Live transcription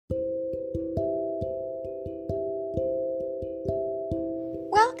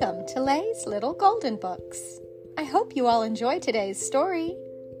to Lay's Little Golden Books. I hope you all enjoy today's story,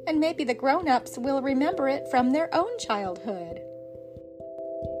 and maybe the grown-ups will remember it from their own childhood.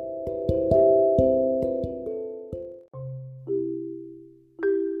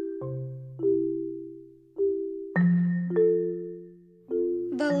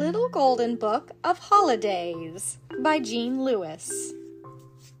 The Little Golden Book of Holidays by Jean Lewis.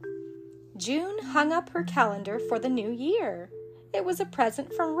 June hung up her calendar for the new year. It was a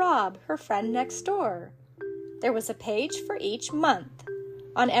present from Rob, her friend next door. There was a page for each month.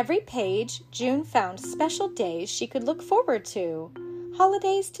 On every page, June found special days she could look forward to,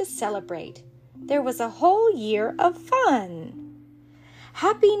 holidays to celebrate. There was a whole year of fun.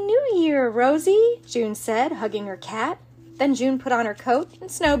 "Happy New Year, Rosie," June said, hugging her cat. Then June put on her coat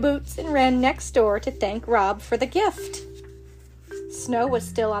and snow boots and ran next door to thank Rob for the gift. Snow was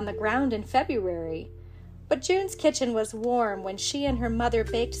still on the ground in February, but June's kitchen was warm when she and her mother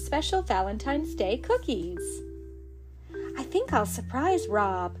baked special Valentine's Day cookies. "I think I'll surprise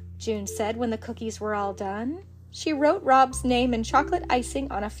Rob," June said when the cookies were all done. She wrote Rob's name in chocolate icing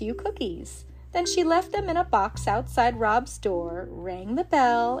on a few cookies. Then she left them in a box outside Rob's door, rang the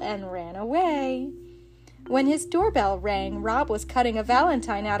bell, and ran away. When his doorbell rang, Rob was cutting a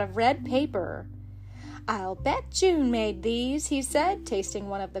valentine out of red paper. "I'll bet June made these," he said, tasting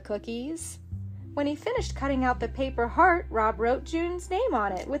one of the cookies. When he finished cutting out the paper heart, Rob wrote June's name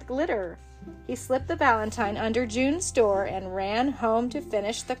on it with glitter. He slipped the valentine under June's door and ran home to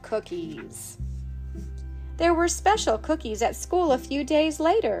finish the cookies. There were special cookies at school a few days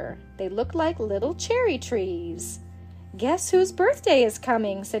later. They looked like little cherry trees. "Guess whose birthday is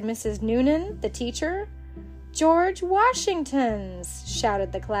coming?" said Mrs. Noonan, the teacher. "George Washington's,"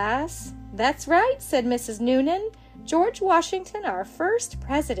 shouted the class. "That's right," said Mrs. Noonan. "George Washington, our first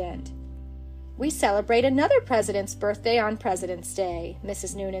president." "We celebrate another president's birthday on President's Day,"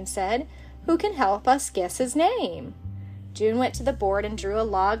 Mrs. Noonan said. "Who can help us guess his name?" June went to the board and drew a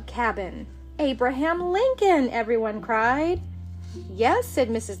log cabin. "Abraham Lincoln!" everyone cried. "Yes," said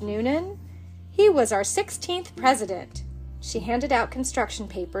Mrs. Noonan. "He was our 16th president." She handed out construction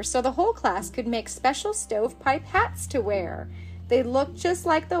paper so the whole class could make special stovepipe hats to wear. They looked just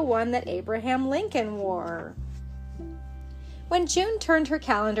like the one that Abraham Lincoln wore. When June turned her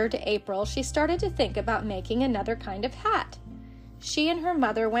calendar to April, she started to think about making another kind of hat. She and her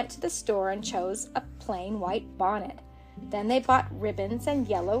mother went to the store and chose a plain white bonnet. Then they bought ribbons and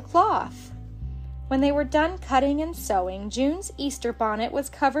yellow cloth. When they were done cutting and sewing, June's Easter bonnet was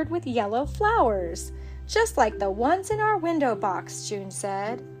covered with yellow flowers, just like the ones in our window box, June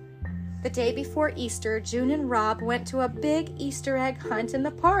said. The day before Easter, June and Rob went to a big Easter egg hunt in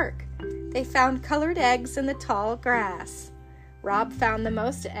the park. They found colored eggs in the tall grass. Rob found the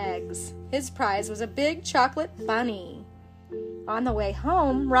most eggs. His prize was a big chocolate bunny. On the way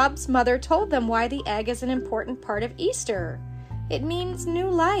home, Rob's mother told them why the egg is an important part of Easter. "It means new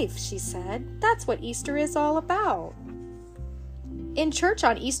life," she said. "That's what Easter is all about." In church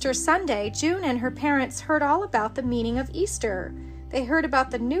on Easter Sunday, June and her parents heard all about the meaning of Easter. They heard about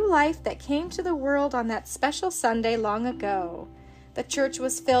the new life that came to the world on that special Sunday long ago. The church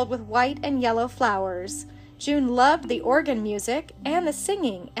was filled with white and yellow flowers. June loved the organ music and the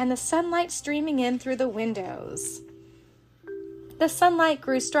singing and the sunlight streaming in through the windows. The sunlight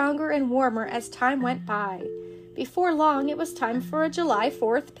grew stronger and warmer as time went by. Before long, it was time for a July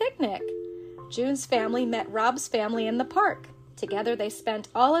 4th picnic. June's family met Rob's family in the park. Together they spent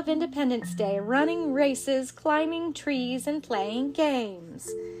all of Independence Day running races, climbing trees, and playing games.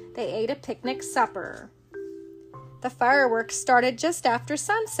 They ate a picnic supper. The fireworks started just after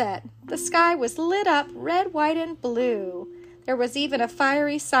sunset. The sky was lit up red, white, and blue. There was even a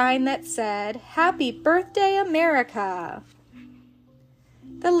fiery sign that said, "Happy Birthday, America!"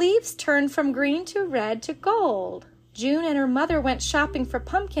 The leaves turned from green to red to gold. June and her mother went shopping for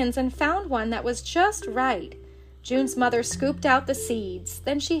pumpkins and found one that was just right. June's mother scooped out the seeds.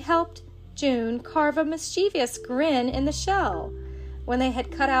 Then she helped June carve a mischievous grin in the shell. When they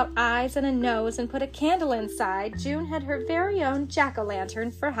had cut out eyes and a nose and put a candle inside, June had her very own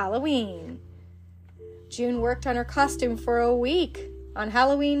jack-o'-lantern for Halloween. June worked on her costume for a week. On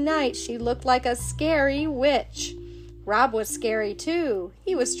Halloween night, she looked like a scary witch. Rob was scary too.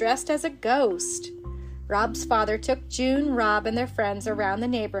 He was dressed as a ghost. Rob's father took June, Rob, and their friends around the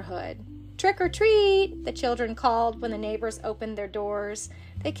neighborhood. "Trick or treat," the children called when the neighbors opened their doors.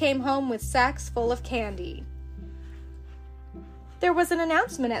 They came home with sacks full of candy. There was an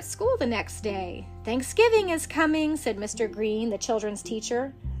announcement at school the next day. "Thanksgiving is coming," said Mr. Green, the children's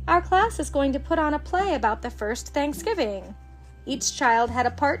teacher. "Our class is going to put on a play about the first Thanksgiving." Each child had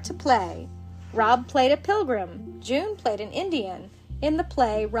a part to play. Rob played a pilgrim. June played an Indian. In the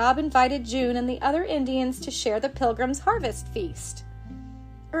play, Rob invited June and the other Indians to share the Pilgrim's Harvest Feast.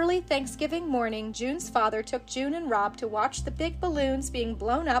 Early Thanksgiving morning, June's father took June and Rob to watch the big balloons being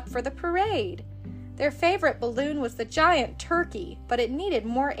blown up for the parade. Their favorite balloon was the giant turkey, but it needed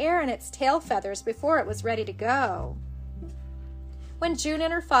more air in its tail feathers before it was ready to go. When June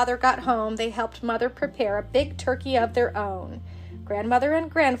and her father got home, they helped Mother prepare a big turkey of their own. Grandmother and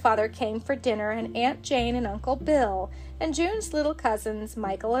grandfather came for dinner, and Aunt Jane and Uncle Bill, and June's little cousins,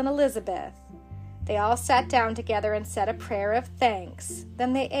 Michael and Elizabeth. They all sat down together and said a prayer of thanks.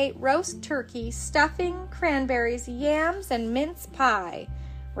 Then they ate roast turkey, stuffing, cranberries, yams, and mince pie.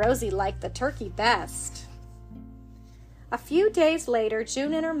 Rosie liked the turkey best. A few days later,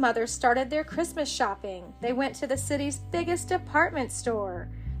 June and her mother started their Christmas shopping. They went to the city's biggest department store.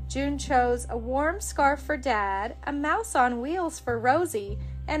 June chose a warm scarf for Dad, a mouse on wheels for Rosie,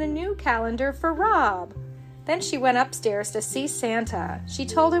 and a new calendar for Rob. Then she went upstairs to see Santa. She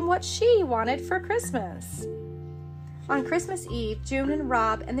told him what she wanted for Christmas. On Christmas Eve, June and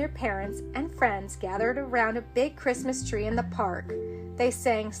Rob and their parents and friends gathered around a big Christmas tree in the park. They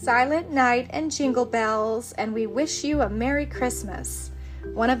sang Silent Night and Jingle Bells, and We Wish You a Merry Christmas.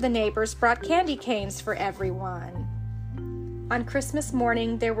 One of the neighbors brought candy canes for everyone. On Christmas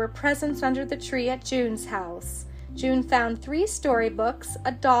morning, there were presents under the tree at June's house. June found 3 storybooks,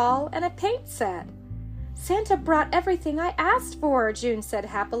 a doll, and a paint set. Santa brought everything I asked for, June said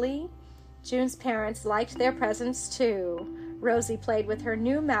happily. June's parents liked their presents too. Rosie played with her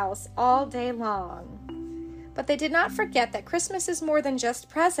new mouse all day long. But they did not forget that Christmas is more than just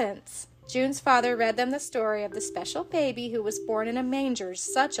presents. June's father read them the story of the special baby who was born in a manger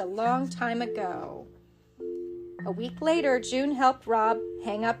such a long time ago. A week later, June helped Rob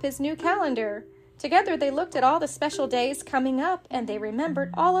hang up his new calendar. Together they looked at all the special days coming up, and they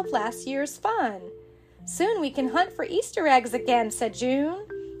remembered all of last year's fun. Soon we can hunt for Easter eggs again, said June.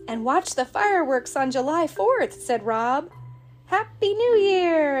 And watch the fireworks on July 4th, said Rob. Happy New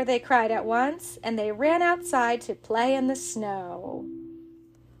Year, they cried at once, and they ran outside to play in the snow.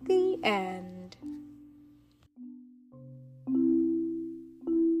 The end.